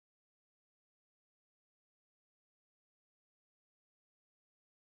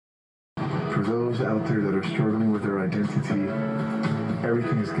for those out there that are struggling with their identity,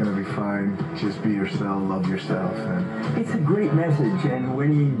 everything is going to be fine. Just be yourself, love yourself. And it's a great message. And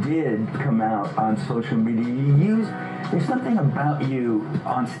when you did come out on social media, there's something about you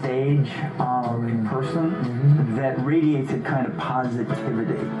on stage, in person, that radiates a kind of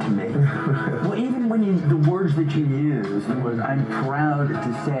positivity to me. Well, even when the words that you used was, I'm proud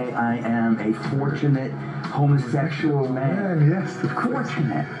to say I am a fortunate homosexual man. Yes, of course.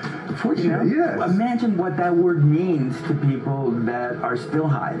 Fortunate, yes. Well, imagine what that word means to people that are still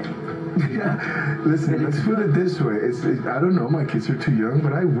hiding. Listen, let's put it this way. I don't know, my kids are too young,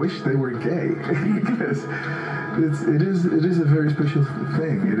 but I wish they were gay. Because it is a very special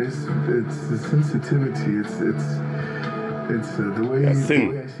thing. It's the sensitivity. It's the way I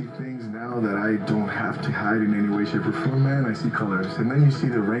see things now, that I don't have to hide in any way, shape, or form. Man, I see colors, and then you see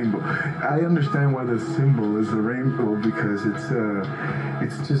the rainbow. I understand why the symbol is the rainbow, because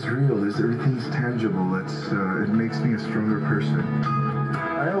it's just real. Everything's tangible. It makes me a stronger person.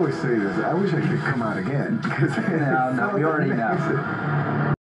 I always say this. I wish I could come out again. No, we already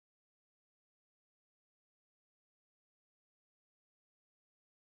know.